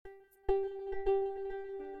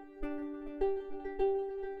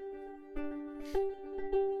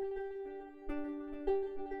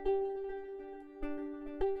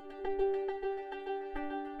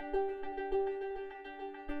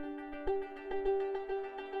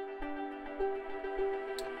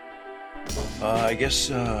I guess,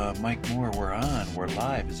 Mike Moore, we're on. We're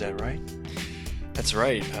live. Is that right? That's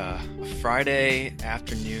right. A Friday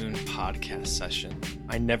afternoon podcast session.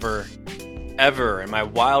 I never, ever in my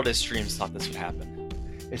wildest dreams thought this would happen.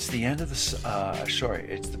 It's the end of it's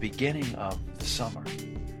the beginning of the summer.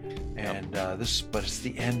 And but it's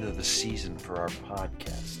the end of the season for our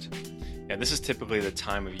podcast. Yeah, this is typically the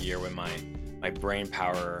time of year when my brain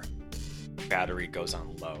power battery goes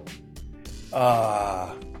on low.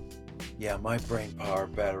 Yeah, my brain power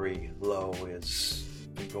battery low is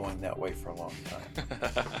been going that way for a long time.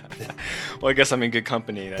 Well, I guess I'm in good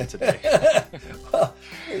company then today. Well,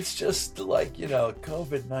 it's just like,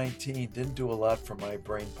 COVID-19 didn't do a lot for my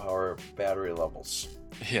brain power battery levels.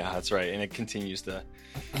 Yeah, that's right. And it continues to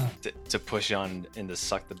push on and to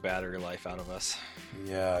suck the battery life out of us.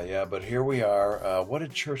 Yeah, but here we are. What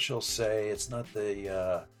did Churchill say? It's not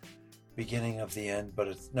the beginning of the end, but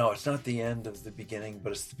it's not the end of the beginning,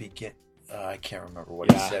 but it's the begin. I can't remember what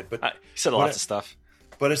he said, but he said lots of stuff.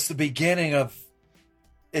 But it's the beginning of.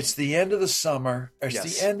 It's the end of the summer.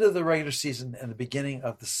 It's the end of the regular season and the beginning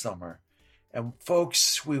of the summer. And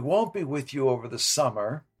folks, we won't be with you over the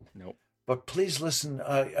summer. Nope. But please listen.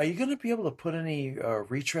 Are you going to be able to put any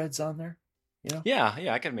retreads on there? Yeah.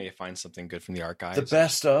 I can maybe find something good from the archives. The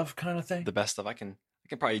best of kind of thing. The best of. I can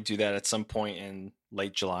probably do that at some point in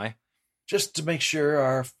late July. Just to make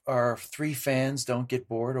sure our three fans don't get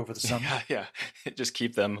bored over the summer. Yeah. Just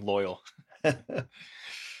keep them loyal.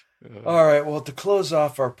 All right. Well, to close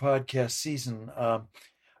off our podcast season,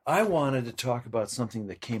 I wanted to talk about something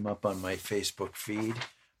that came up on my Facebook feed.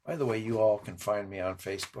 By the way, you all can find me on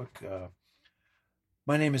Facebook.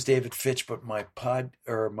 My name is David Fitch, but my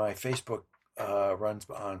Facebook runs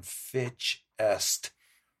on Fitchest,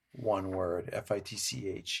 one word,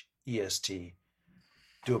 FITCHEST.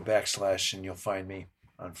 Do a backslash and you'll find me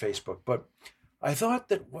on Facebook. But I thought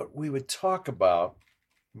that what we would talk about,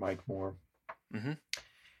 Mike Moore,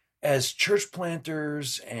 as church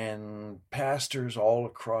planters and pastors all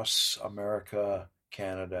across America,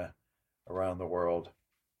 Canada, around the world,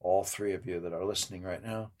 all three of you that are listening right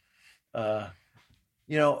now,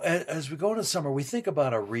 as we go into summer, we think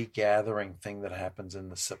about a regathering thing that happens in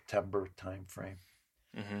the September timeframe.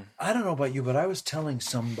 Mm-hmm. I don't know about you, but I was telling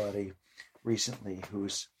somebody recently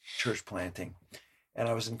who's church planting, and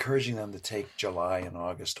I was encouraging them to take July and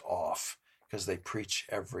August off because they preach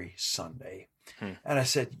every Sunday. And I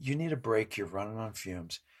said, you need a break. You're running on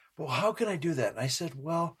fumes. Well, how can I do that? And I said,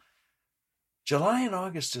 well, July and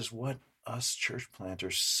August is what us church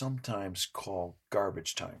planters sometimes call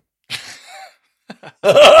garbage time.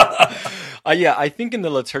 Yeah, I think in the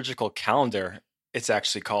liturgical calendar, it's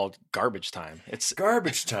actually called garbage time. It's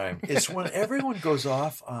garbage time. It's when everyone goes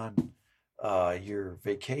off on your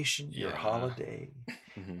vacation, your holiday.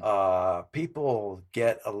 Mm-hmm. People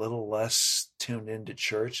get a little less tuned into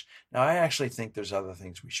church. Now, I actually think there's other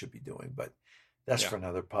things we should be doing, but that's for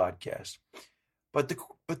another podcast. But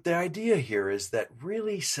the idea here is that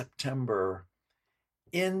really September,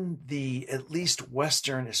 in the at least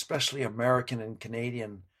Western, especially American and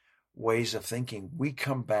Canadian ways of thinking, we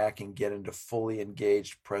come back and get into fully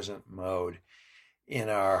engaged present mode in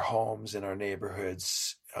our homes, in our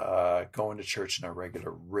neighborhoods, going to church in our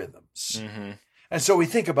regular rhythms. Mm-hmm. And so we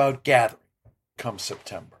think about gathering come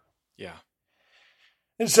September. Yeah.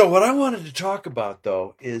 And so what I wanted to talk about,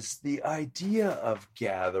 though, is the idea of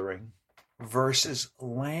gathering versus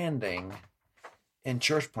landing in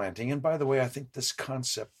church planting. And by the way, I think this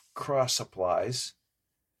concept cross applies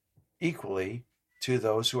equally to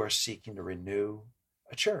those who are seeking to renew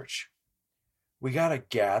a church. We got to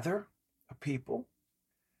gather a people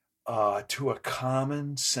to a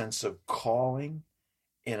common sense of calling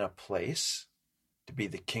in a place to be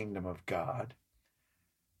the kingdom of God.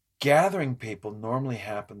 Gathering people normally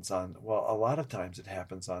happens a lot of times it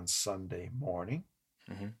happens on Sunday morning,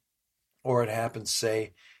 or it happens,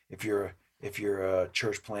 say, if you're a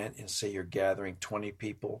church plant and say you're gathering 20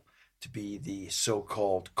 people to be the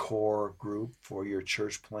so-called core group for your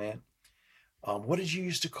church plant. What did you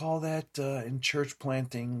used to call that in church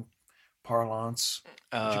planting parlance?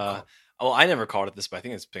 I never called it this, but I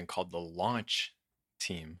think it's been called the launch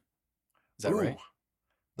team. Is that right?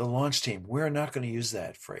 The launch team. We're not going to use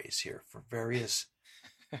that phrase here for various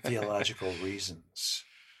theological reasons.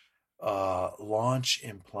 Launch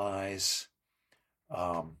implies,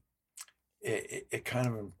 it kind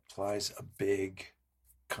of implies a big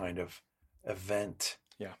kind of event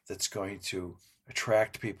that's going to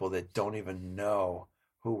attract people that don't even know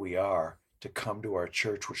who we are to come to our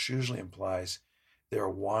church, which usually implies they're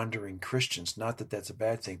wandering Christians. Not that that's a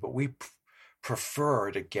bad thing, but we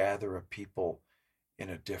prefer to gather a people in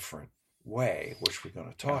a different way, which we're going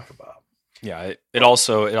to talk about. Yeah, it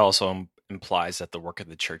also implies that the work of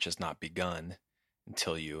the church has not begun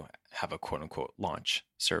until you have a quote unquote launch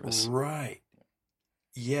service. Right.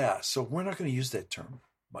 Yeah. So we're not going to use that term,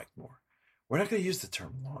 Mike Moore. We're not going to use the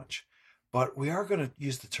term launch, but we are going to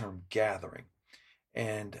use the term gathering.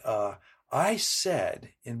 And I said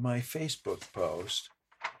in my Facebook post,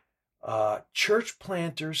 church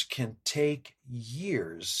planters can take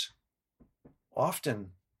years,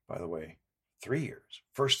 often, by the way, 3 years,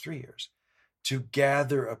 first 3 years, to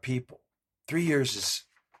gather a people. 3 years is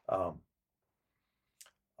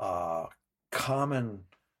common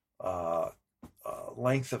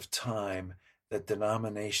length of time that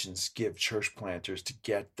denominations give church planters to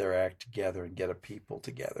get their act together and get a people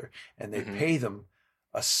together. And they pay them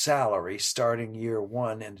a salary starting year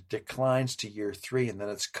 1, and it declines to year 3, and then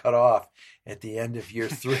it's cut off at the end of year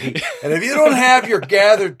 3. And if you don't have your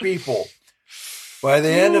gathered people by the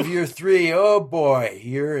end of year 3, oh boy,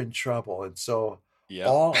 you're in trouble. And so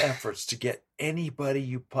all efforts to get anybody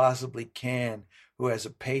you possibly can who has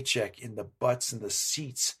a paycheck in the butts and the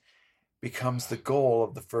seats becomes the goal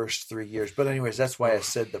of the first 3 years. But anyways, that's why I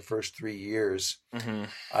said the first 3 years.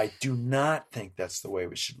 I do not think that's the way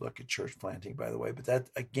we should look at church planting, by the way. But that,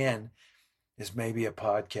 again, is maybe a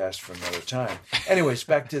podcast for another time. Anyways,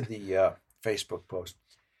 back to the Facebook post.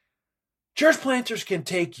 Church planters can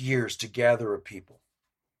take years to gather a people.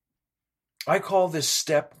 I call this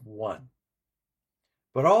step 1.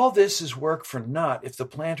 But all this is work for naught if the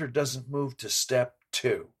planter doesn't move to step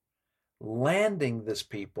 2. Landing this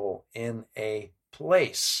people in a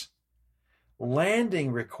place.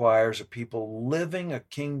 Landing requires a people living a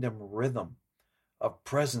kingdom rhythm of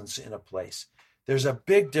presence in a place. There's a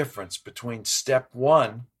big difference between step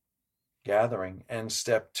 1, gathering, and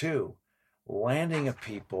step 2, landing a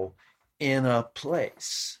people in a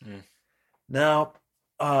place. Now,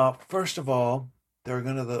 first of all, there are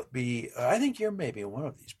going to be, I think you're maybe one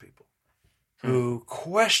of these people who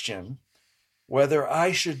question whether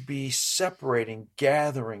I should be separating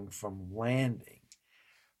gathering from landing.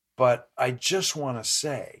 But I just want to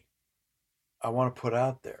say, I want to put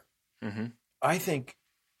out there, I think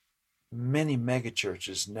many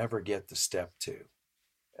megachurches never get to step 2.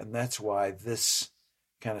 And that's why this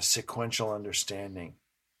kind of sequential understanding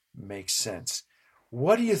makes sense.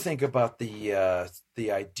 What do you think about the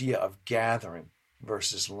idea of gathering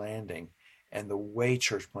versus landing and the way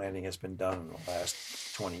church planting has been done in the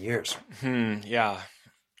last 20 years? Yeah.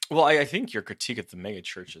 Well, I think your critique of the mega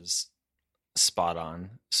church is spot on.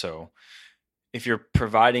 So if you're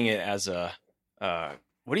providing it as a,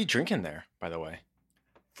 what are you drinking there, by the way?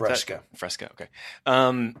 Fresca. Fresca. Okay.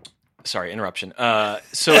 Sorry, interruption.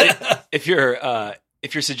 So if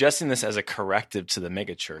you're suggesting this as a corrective to the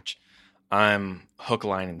mega church, I'm hook,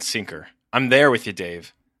 line, and sinker. I'm there with you,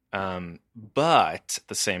 Dave. But at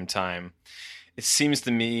the same time, it seems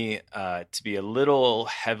to me to be a little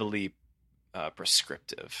heavily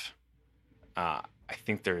prescriptive. I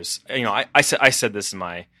think there's, I said this in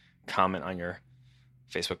my comment on your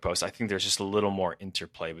Facebook post. I think there's just a little more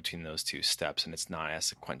interplay between those two steps, and it's not as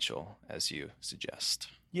sequential as you suggest.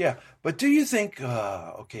 Yeah, but do you think,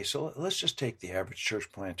 okay, so let's just take the average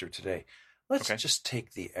church planter today. Let's just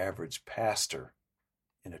take the average pastor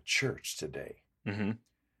in a church today.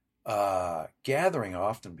 Gathering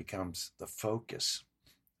often becomes the focus.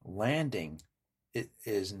 Landing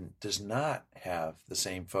does not have the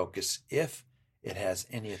same focus if it has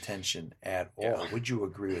any attention at all. Yeah. Would you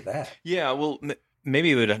agree with that? Yeah, well,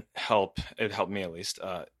 maybe it would help me at least,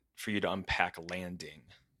 for you to unpack landing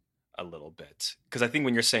a little bit. Because I think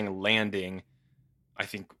when you're saying landing, I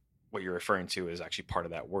think what you're referring to is actually part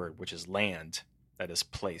of that word, which is land, that is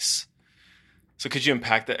place. So could you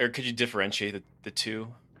unpack that, or could you differentiate the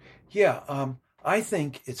two? Yeah, I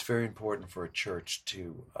think it's very important for a church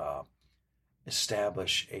to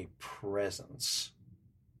establish a presence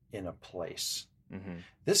in a place.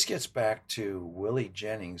 This gets back to Willie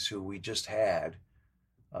Jennings, who we just had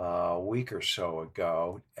a week or so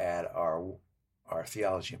ago at our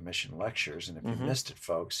Theology of Mission lectures. And if you missed it,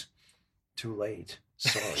 folks, too late.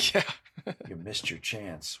 Sorry. You missed your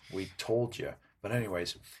chance. We told you. But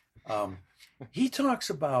anyways, he talks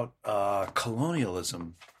about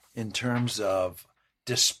colonialism in terms of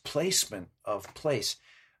displacement of place.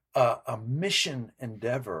 A mission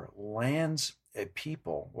endeavor lands a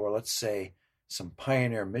people, or let's say some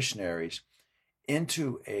pioneer missionaries,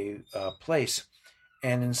 into a place,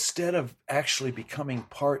 and instead of actually becoming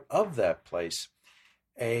part of that place,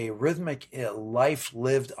 a rhythmic life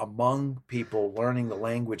lived among people, learning the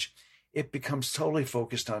language, it becomes totally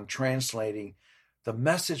focused on translating the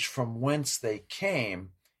message from whence they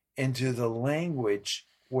came into the language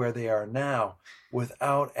where they are now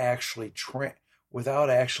without actually without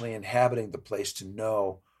actually inhabiting the place to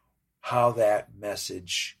know how that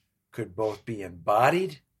message could both be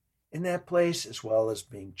embodied in that place as well as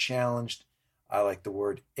being challenged. I like the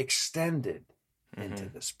word extended into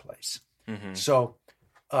this place. Mm-hmm. So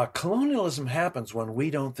colonialism happens when we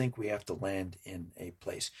don't think we have to land in a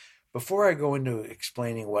place. Before I go into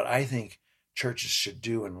explaining what I think churches should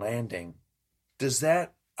do in landing, does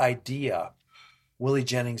that idea, Willie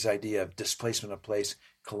Jennings' idea of displacement of place,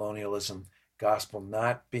 colonialism, gospel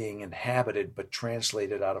not being inhabited but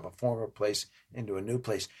translated out of a former place into a new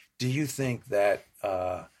place, do you think that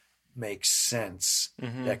makes sense?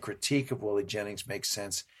 That critique of Willie Jennings makes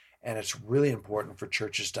sense, and it's really important for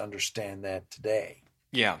churches to understand that today.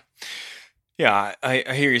 Yeah. I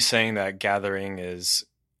hear you saying that gathering is,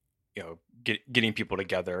 getting people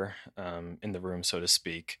together in the room, so to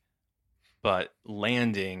speak, but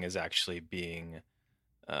landing is actually being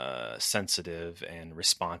sensitive and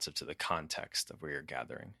responsive to the context of where you're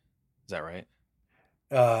gathering. Is that right?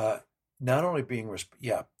 Not only being,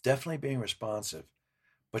 definitely being responsive,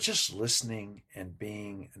 but just listening and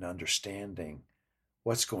being and understanding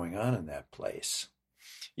what's going on in that place.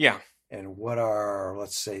 Yeah. And what are,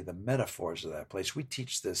 let's say, the metaphors of that place. We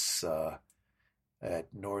teach this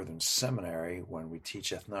at Northern Seminary when we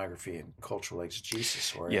teach ethnography and cultural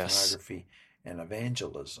exegesis, or ethnography and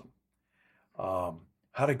evangelism.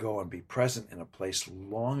 How to go and be present in a place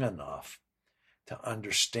long enough to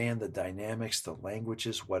understand the dynamics, the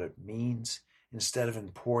languages, what it means, instead of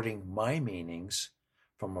importing my meanings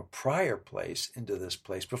from a prior place into this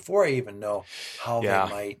place before I even know how they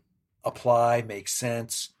might apply, make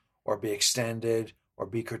sense, or be extended, or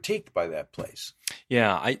be critiqued by that place.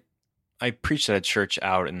 Yeah, I preached at a church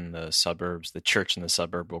out in the suburbs. The church in the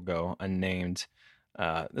suburb will go unnamed.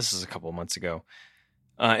 This is a couple of months ago.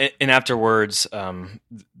 And afterwards,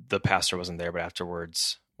 the pastor wasn't there, but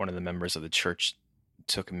afterwards, one of the members of the church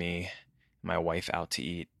took me, my wife, out to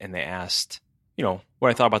eat, and they asked, what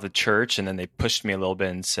I thought about the church, and then they pushed me a little bit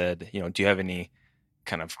and said, do you have any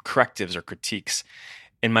kind of correctives or critiques?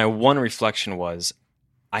 And my one reflection was,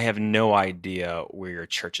 I have no idea where your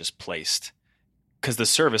church is placed, because the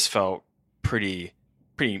service felt pretty.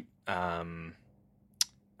 I'm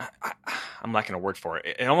lacking a word for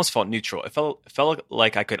it. It almost felt neutral. It felt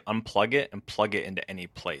like I could unplug it and plug it into any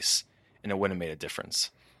place, and it wouldn't have made a difference.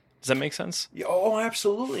 Does that make sense? Oh,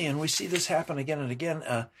 absolutely. And we see this happen again and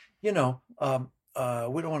again. We don't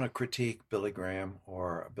want to critique Billy Graham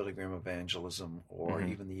or Billy Graham evangelism or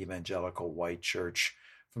even the evangelical white church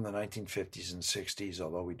from the 1950s and 60s,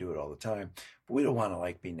 although we do it all the time. But we don't want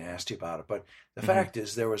to be nasty about it. But the fact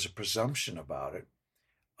is, there was a presumption about it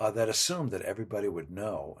that assumed that everybody would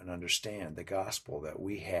know and understand the gospel that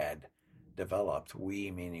we had developed.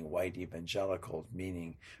 We, meaning white evangelicals,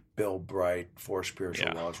 meaning Bill Bright, Four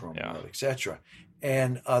Spiritual Laws, Roman Road, etc.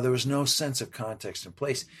 And there was no sense of context in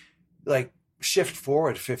place. Shift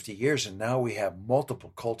forward 50 years, and now we have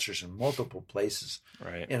multiple cultures in multiple places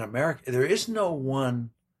in America. There is no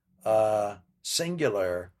one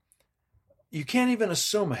singular. You can't even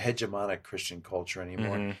assume a hegemonic Christian culture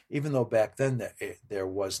anymore, even though back then there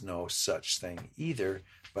was no such thing either,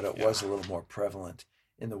 but it was a little more prevalent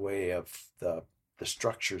in the way of the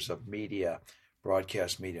structures of media,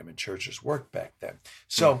 broadcast medium, and churches worked back then.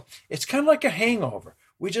 So it's kind of like a hangover.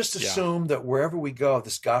 We just assume that wherever we go,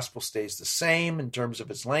 this gospel stays the same in terms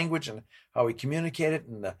of its language and how we communicate it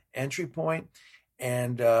and the entry point.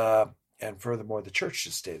 And furthermore, the church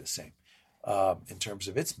should stay the same in terms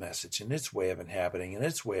of its message and its way of inhabiting and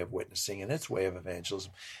its way of witnessing and its way of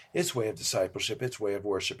evangelism, its way of discipleship, its way of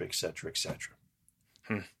worship, etc., etc.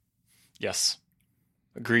 Yes.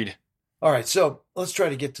 Agreed. All right. So let's try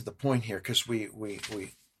to get to the point here, because we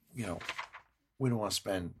don't want to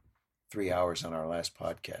spend 3 hours on our last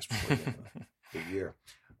podcast before the end of the year.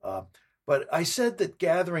 But I said that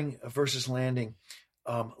gathering versus landing,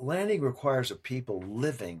 landing requires a people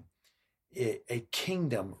living a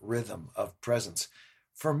kingdom rhythm of presence.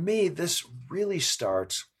 For me, this really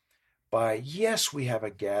starts by, yes, we have a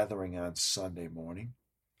gathering on Sunday morning,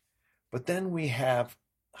 but then we have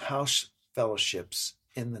house fellowships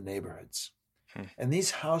in the neighborhoods. And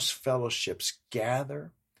these house fellowships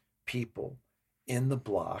gather people in the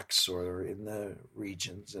blocks or in the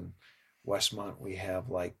regions. In Westmont, we have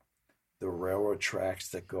the railroad tracks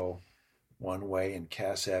that go one way, and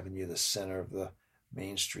Cass Avenue, the center of the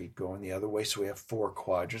Main Street, going the other way. So we have 4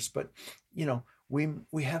 quadrants. But,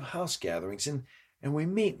 we have house gatherings, and we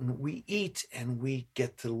meet and we eat and we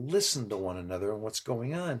get to listen to one another and what's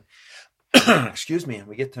going on. Excuse me. And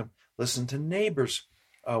we get to listen to neighbors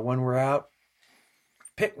when we're out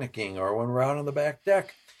picnicking or when we're out on the back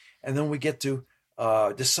deck. And then we get to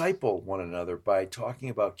disciple one another by talking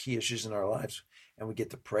about key issues in our lives, and we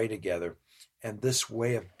get to pray together. And this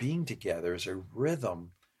way of being together is a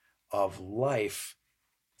rhythm of life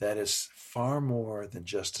that is far more than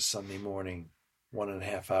just a Sunday morning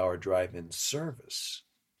 1.5 hour drive-in service.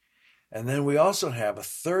 And then we also have a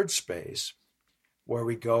third space where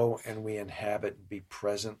we go and we inhabit and be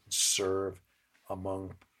present and serve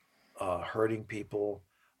among hurting people,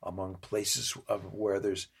 among places of where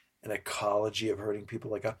there's an ecology of hurting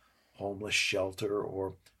people, like a homeless shelter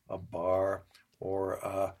or a bar or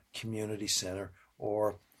a community center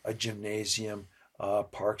or a gymnasium,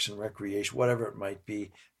 parks and recreation, whatever it might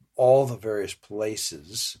be, all the various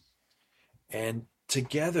places. And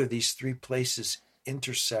together, these three places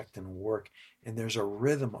intersect and work, and there's a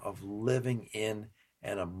rhythm of living in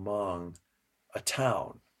and among a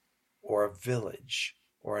town or a village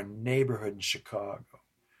or a neighborhood in Chicago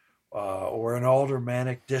or an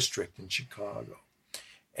aldermanic district in Chicago.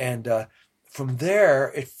 And from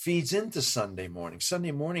there, it feeds into Sunday morning.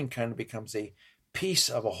 Sunday morning kind of becomes a piece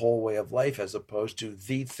of a whole way of life as opposed to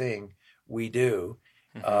the thing we do,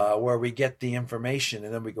 where we get the information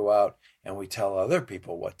and then we go out and we tell other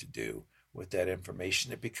people what to do with that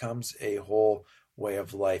information. It becomes a whole way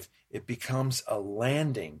of life. It becomes a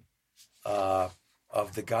landing of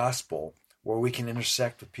the gospel where we can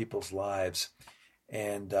intersect with people's lives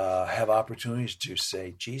and have opportunities to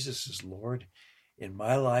say, Jesus is Lord in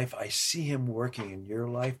my life. I see him working in your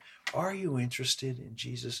life. Are you interested in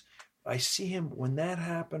Jesus? I see him when that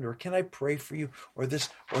happened, or can I pray for you, or this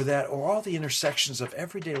or that, or all the intersections of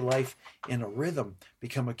everyday life in a rhythm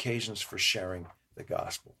become occasions for sharing the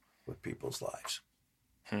gospel with people's lives.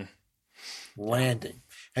 Landing.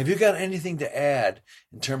 Have you got anything to add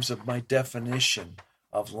in terms of my definition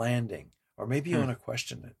of landing? Or maybe you want to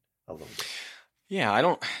question it a little bit. Yeah, I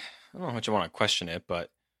don't know how much I want to question it, but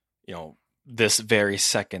this very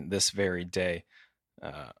second, this very day,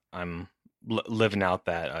 I'm living out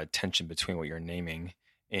that tension between what you're naming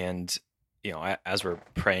and as we're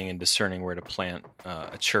praying and discerning where to plant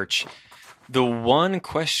a church. The one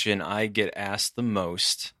question I get asked the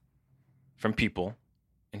most from people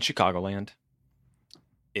in Chicagoland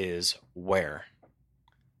is where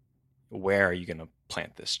are you going to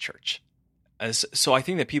plant this church? So I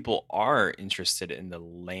think that people are interested in the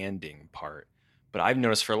landing part, but I've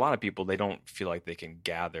noticed for a lot of people, they don't feel like they can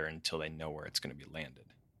gather until they know where it's going to be landed.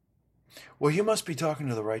 Well, you must be talking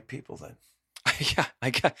to the right people then. Yeah,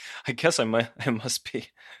 I guess I must be.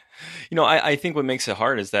 I think what makes it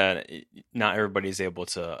hard is that not everybody's able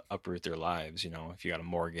to uproot their lives. If you got a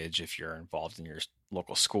mortgage, if you're involved in your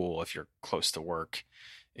local school, if you're close to work,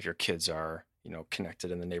 if your kids are,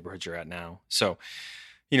 connected in the neighborhood you're at now. So,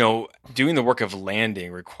 doing the work of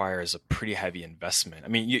landing requires a pretty heavy investment. I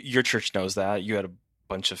mean, your church knows that. You had a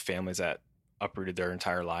bunch of families that uprooted their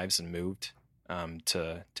entire lives and moved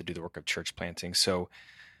to do the work of church planting. So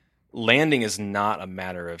landing is not a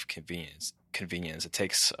matter of convenience. It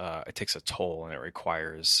takes a toll, and it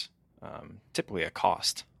requires typically a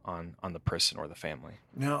cost on the person or the family.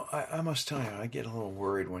 Now, I must tell you, I get a little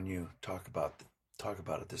worried when you talk about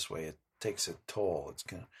it this way. It takes a toll. It's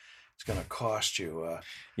gonna cost you.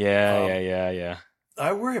 Yeah.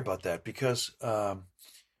 I worry about that because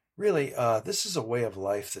really, this is a way of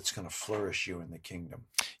life that's going to flourish you in the kingdom.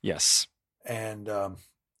 Yes. And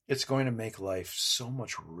it's going to make life so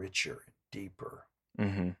much richer and deeper.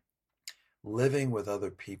 Mm-hmm. Living with other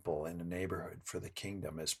people in a neighborhood for the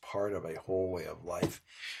kingdom as part of a whole way of life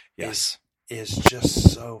yes. is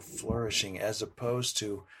just so flourishing, as opposed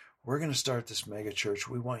to, we're going to start this mega church.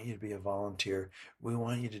 We want you to be a volunteer. We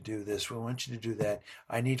want you to do this. We want you to do that.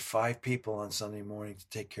 I need 5 people on Sunday morning to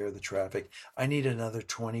take care of the traffic. I need another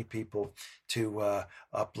 20 people to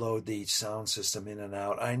upload the sound system in and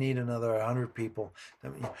out. I need another 100 people.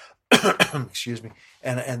 Excuse me.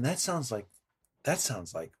 And that sounds like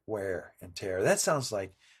wear and tear. That sounds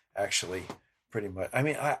like actually pretty much. I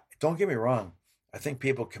mean, don't get me wrong. I think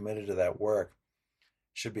people committed to that work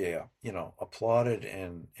should be applauded,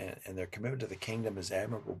 and their commitment to the kingdom is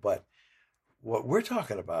admirable. But what we're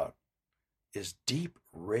talking about is deep,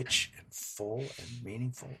 rich, and full, and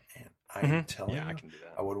meaningful. And I'm telling you, I can do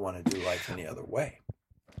that. I wouldn't want to do life any other way.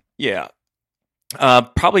 Yeah,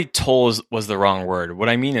 probably toll was the wrong word. What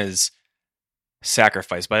I mean is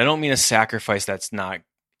sacrifice, but I don't mean a sacrifice that's not,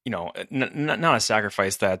 not a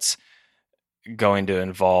sacrifice that's going to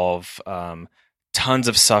involve tons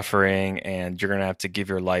of suffering, and you're going to have to give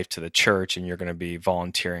your life to the church, and you're going to be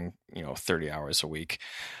volunteering, 30 hours a week.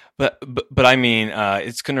 But I mean,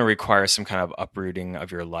 it's going to require some kind of uprooting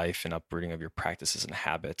of your life and uprooting of your practices and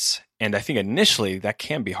habits. And I think initially that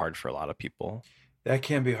can be hard for a lot of people. That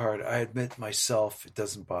can be hard. I admit myself, it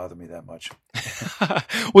doesn't bother me that much.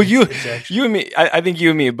 Well, It's actually, you and me, I think you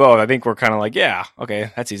and me both. I think we're kind of like, yeah,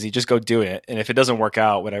 okay, that's easy. Just go do it. And if it doesn't work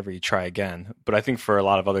out, whatever, you try again. But I think for a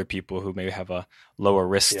lot of other people who maybe have a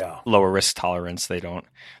yeah. lower risk tolerance, they don't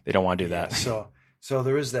want to do Yeah. that. So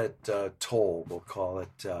there is that toll, we'll call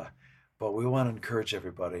it. But we want to encourage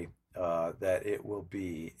everybody that it will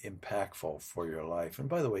be impactful for your life. And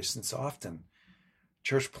by the way, since often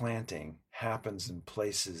church planting happens in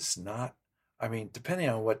places not, I mean, depending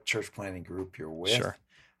on what church planting group you're with, Sure.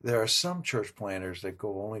 there are some church planters that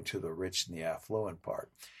go only to the rich and the affluent part.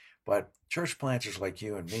 But church planters like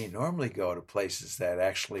you and me normally go to places that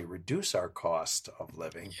actually reduce our cost of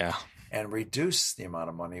living Yeah. and reduce the amount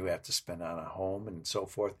of money we have to spend on a home and so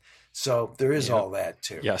forth. So there is Yeah. all that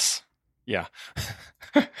too. Yes. Yeah.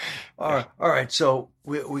 All right. So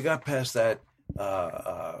we got past that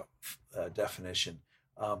definition.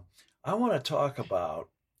 I want to talk about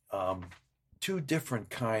two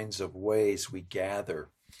different kinds of ways we gather,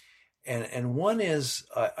 and one is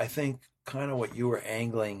I think kind of what you were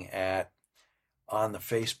angling at on the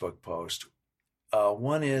Facebook post.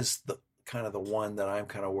 One is the kind of the one that I'm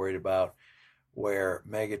kind of worried about, where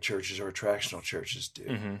mega churches or attractional churches do.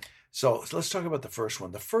 Hmm. So let's talk about the first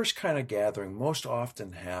one. The first kind of gathering most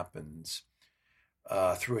often happens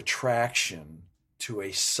through attraction to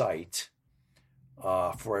a site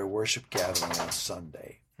for a worship gathering on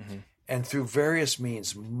Sunday. Hmm. And through various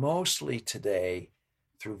means, mostly today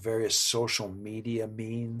through various social media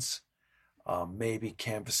means, maybe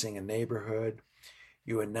canvassing a neighborhood.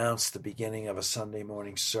 You announce the beginning of a Sunday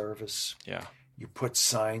morning service. Yeah. You put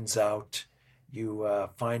signs out. You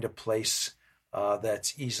find a place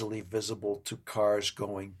that's easily visible to cars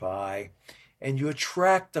going by. And you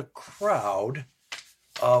attract a crowd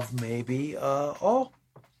of maybe,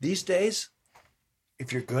 these days,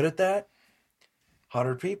 if you're good at that,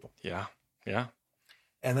 100 people. Yeah. Yeah.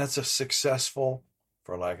 And that's a successful,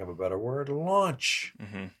 for lack of a better word, launch.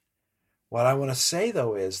 Hmm. What I want to say,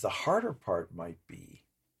 though, is the harder part might be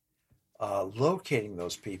locating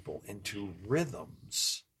those people into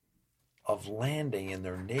rhythms of landing in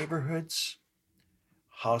their neighborhoods,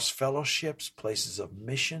 house fellowships, places of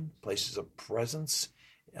mission, places of presence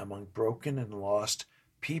among broken and lost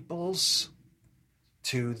peoples,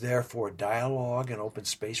 to therefore dialogue and open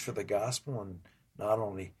space for the gospel and not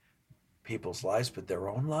only people's lives but their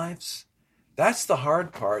own lives. That's the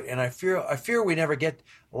hard part, and I fear we never get.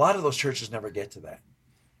 A lot of those churches never get to that.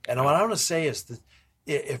 And what I want to say is that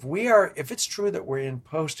if it's true that we're in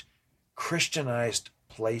post-Christianized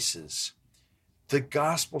places, the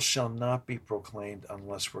gospel shall not be proclaimed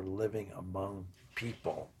unless we're living among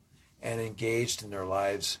people and engaged in their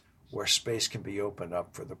lives where space can be opened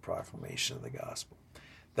up for the proclamation of the gospel.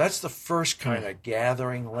 That's the first kind of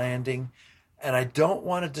gathering, landing, and I don't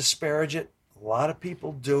want to disparage it. A lot of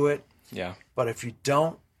people do it. Yeah. But if you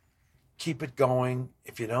don't keep it going,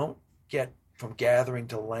 if you don't get from gathering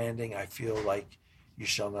to landing, I feel like you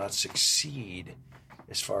shall not succeed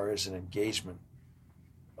as far as an engagement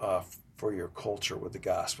for your culture with the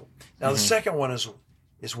gospel. Now, the second one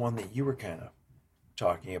is one that you were kind of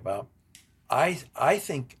talking about. I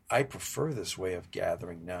think I prefer this way of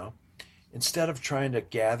gathering now. Instead of trying to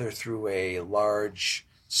gather through a large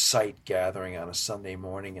site gathering on a Sunday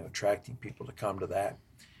morning and attracting people to come to that,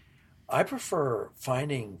 I prefer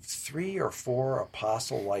finding 3 or 4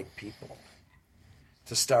 apostle-like people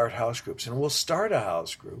to start house groups. And we'll start a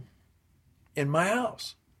house group in my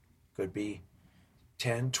house. Could be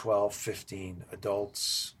 10, 12, 15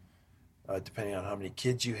 adults, depending on how many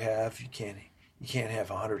kids you have. You can't have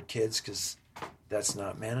 100 kids because that's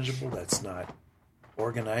not manageable. That's not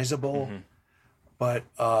organizable. Mm-hmm. But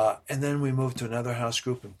and then we move to another house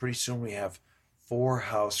group, and pretty soon we have 4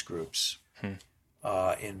 house groups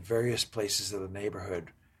in various places of the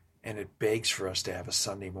neighborhood, and it begs for us to have a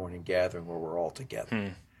Sunday morning gathering where we're all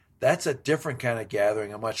together. That's a different kind of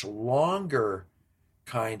gathering, a much longer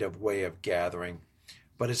kind of way of gathering,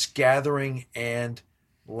 but it's gathering and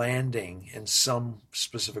landing in some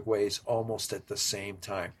specific ways almost at the same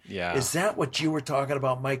time. Yeah. Is that what you were talking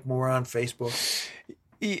about, Mike Moore, on Facebook?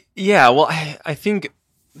 Yeah, well, I think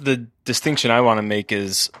the distinction I want to make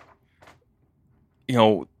is,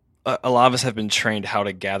 a lot of us have been trained how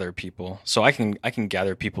to gather people. So I can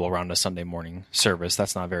gather people around a Sunday morning service.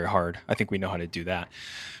 That's not very hard. I think we know how to do that.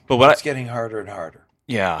 But It's getting harder and harder.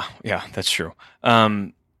 Yeah, that's true.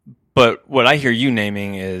 But what I hear you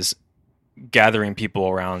naming is gathering people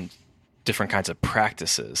around different kinds of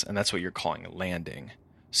practices, and that's what you're calling landing.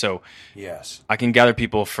 So Yes. I can gather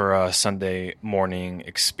people for a Sunday morning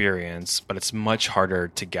experience, but it's much harder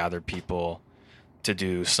to gather people to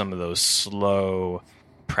do some of those slow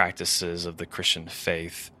practices of the Christian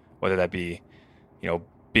faith, whether that be,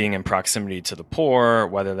 being in proximity to the poor,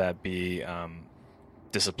 whether that be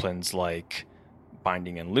disciplines like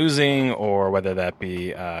binding and losing, or whether that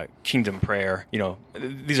be kingdom prayer.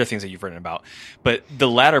 These are things that you've written about. But the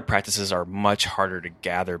latter practices are much harder to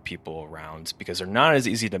gather people around because they're not as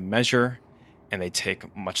easy to measure and they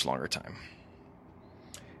take much longer time.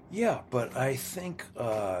 Yeah, but I think,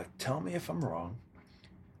 tell me if I'm wrong,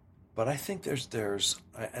 but I think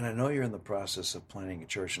and I know you're in the process of planning a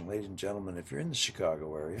church, and ladies and gentlemen, if you're in the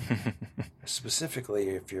Chicago area, specifically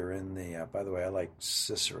if you're in by the way, I like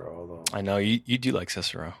Cicero, although I know you do like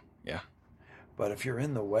Cicero. Yeah. But if you're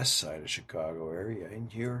in the west side of Chicago area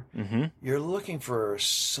and you're looking for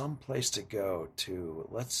some place to go to,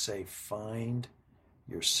 let's say, find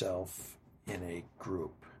yourself in a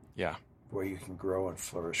group. Yeah. Where you can grow and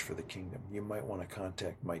flourish for the kingdom, you might want to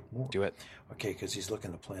contact Mike Moore. Do it. Okay, because he's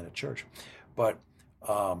looking to plant a church. But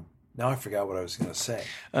now I forgot what I was going to say.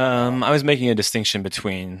 I was making a distinction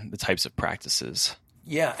between the types of practices.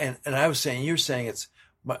 Yeah, and I was saying, you're saying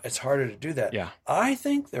it's harder to do that. Yeah. I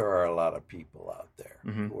think there are a lot of people out there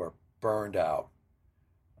who are burned out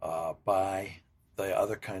by the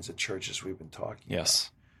other kinds of churches we've been talking about,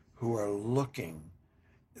 who are looking.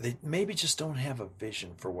 They maybe just don't have a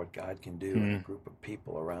vision for what God can do in a group of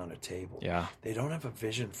people around a table. Yeah. They don't have a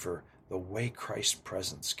vision for the way Christ's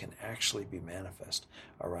presence can actually be manifest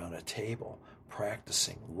around a table,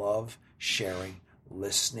 practicing love, sharing,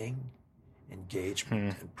 listening,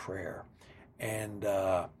 engagement, and prayer. And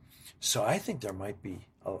so I think there might be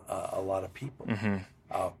a lot of people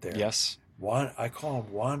out there. Yes. I call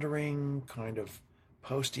them wandering kind of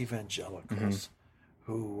post-evangelicals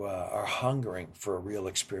who are hungering for a real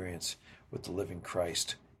experience with the living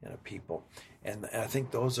Christ in a people. And I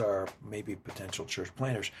think those are maybe potential church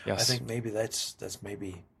planners. Yes. I think maybe that's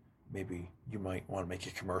maybe you might want to make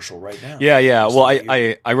a commercial right now. Yeah. Well,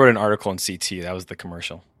 I wrote an article in CT. That was the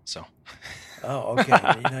commercial. So. Oh,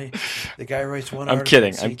 okay. The guy writes one article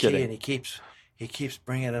in CT I'm kidding. And he keeps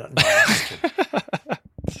bringing it up. No, I'm just kidding.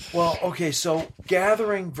 Well, okay, so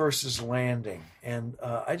gathering versus landing. And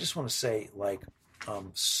I just want to say,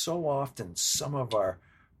 so often some of our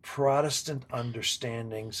Protestant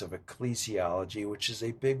understandings of ecclesiology, which is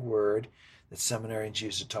a big word that seminarians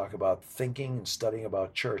use to talk about thinking and studying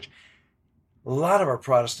about church, a lot of our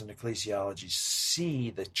Protestant ecclesiologies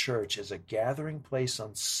see the church as a gathering place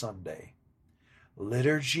on Sunday.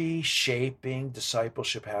 Liturgy, shaping,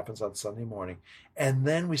 discipleship happens on Sunday morning. And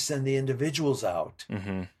then we send the individuals out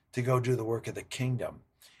to go do the work of the kingdom.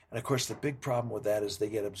 And of course, the big problem with that is they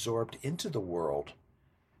get absorbed into the world.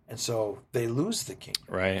 And so they lose the kingdom.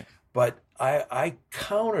 Right. But I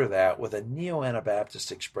counter that with a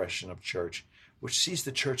neo-Anabaptist expression of church, which sees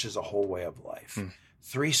the church as a whole way of life.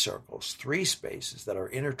 3 circles, 3 spaces that are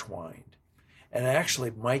intertwined, and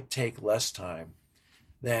actually might take less time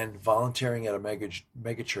than volunteering at a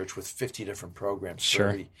mega church with 50 different programs for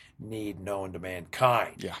every need known to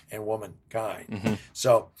mankind and womankind.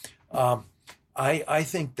 So I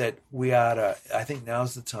think that I think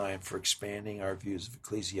now's the time for expanding our views of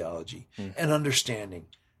ecclesiology and understanding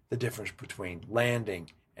the difference between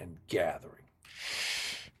landing and gathering.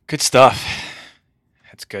 Good stuff.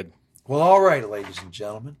 That's good. Well, all right, ladies and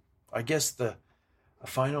gentlemen. I guess a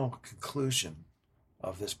final conclusion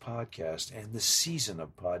of this podcast and this season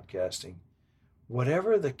of podcasting,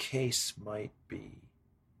 whatever the case might be,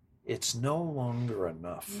 it's no longer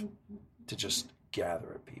enough to just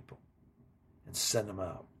gather people and send them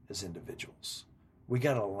out as individuals. We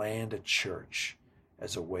got to land a church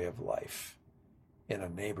as a way of life in a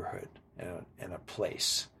neighborhood and a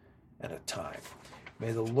place and a time.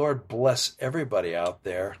 May the Lord bless everybody out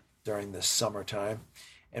there during this summertime,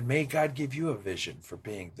 and may God give you a vision for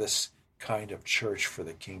being this kind of church for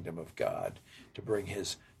the kingdom of God, to bring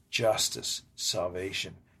his justice,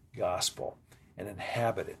 salvation, gospel, and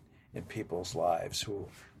inhabit it in people's lives who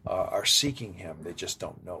are seeking him. They just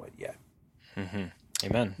don't know it yet.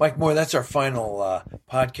 Amen. Mike Moore, that's our final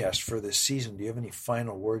podcast for this season. Do you have any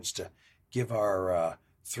final words to give our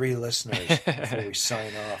 3 listeners before we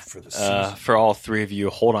sign off for the season? For all 3 of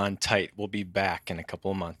you, hold on tight. We'll be back in a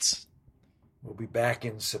couple of months. We'll be back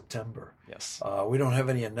in September. Yes. We don't have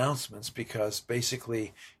any announcements because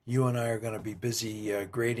basically you and I are going to be busy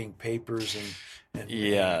grading papers and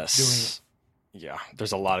yes.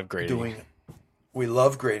 There's a lot of grading. We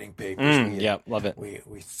love grading papers. Love it.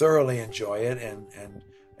 We thoroughly enjoy it, and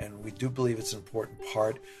and we do believe it's an important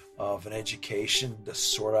part of an education to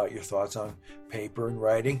sort out your thoughts on paper and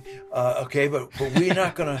writing. Okay, but we're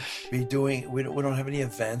not going to be doing. We don't have any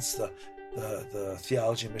events. The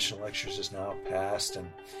Theology and Mission Lectures is now passed, and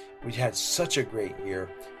we had such a great year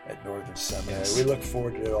at Northern Seminary. Yes. We look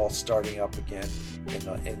forward to it all starting up again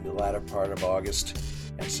in the latter part of August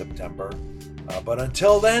and September. But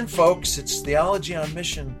until then, folks, it's Theology on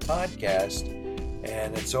Mission podcast,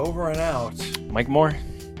 and it's over and out. Mike Moore.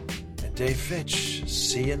 And Dave Fitch.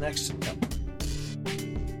 See you next September.